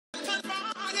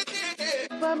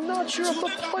I'm not sure if the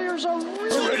players are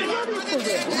really ready for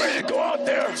this. We're ready to go out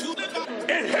there and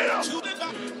hit them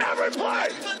every play.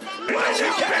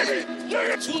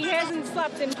 He hasn't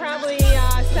slept in probably 7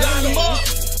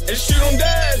 days. And shoot him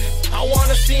dead. I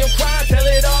wanna see him cry till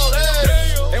it all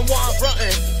ends. And while I'm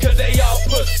frontin', cause they all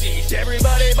pussies.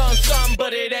 Everybody bump something,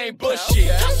 but it ain't bushy.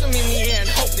 Toss them in the air and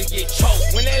hope they get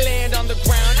choked. When they land on the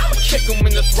ground, I'ma kick them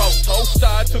in the throat. Toe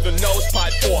side to the nose,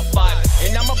 pipe 4-5.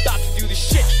 And I'm about to do the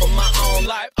shit for my own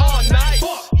life all night.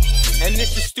 And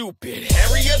this is stupid.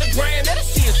 Every other brand that I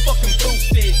see is fucking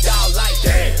boosted. Y'all like,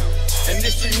 damn. And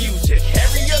this is music.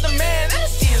 Every other man that I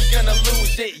see is gonna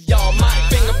lose it. Y'all might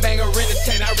finger banger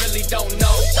entertain, I really don't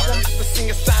know. So I'm about to sing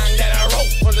a song that I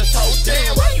wrote for this whole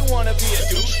damn. Why you wanna be a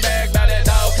douchebag about that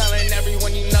dog? Calling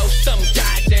everyone you know some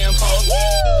goddamn hoe.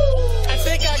 Woo! I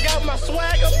think I got my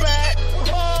swagger back.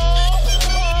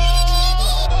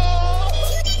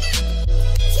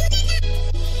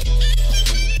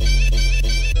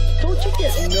 Don't you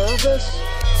get nervous?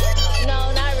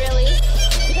 No, not really.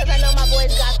 Because I know my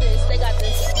boys got this. They got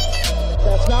this.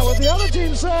 That's not what the other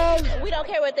team said. We don't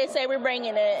care what they say. We're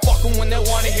bringing it. Fuck 'em when they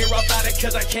wanna hear about it,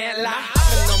 cause I can't lie. I've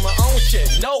been on my own shit,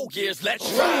 no gears, let's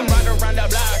try. Ride around the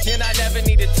block and I never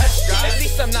need a test drive. At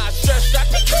least I'm not stressed out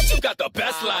because you got the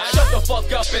best life. Shut the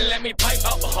fuck up and let me pipe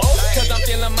up a hoe. Cause I'm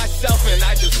feeling myself and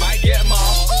I just might get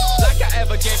more. Like I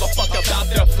ever gave a fuck about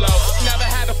the flow. Never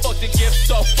had a fuck to give,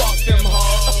 so fuck them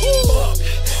hoes.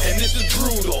 And this is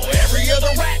brutal. Every other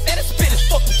rap that I spit is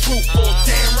fucking truthful.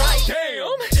 Damn right. Damn.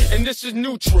 And this is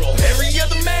neutral. Every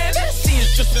other man that I see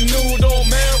is just a noodle,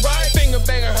 man, right? Finger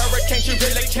banger hurricane, she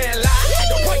really can't lie. I had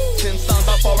to write 10 songs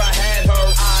before I had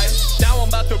her eyes. Now I'm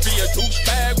about to be a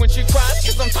douchebag when she cries,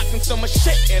 cause I'm talking so much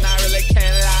shit and I really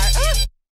can't lie.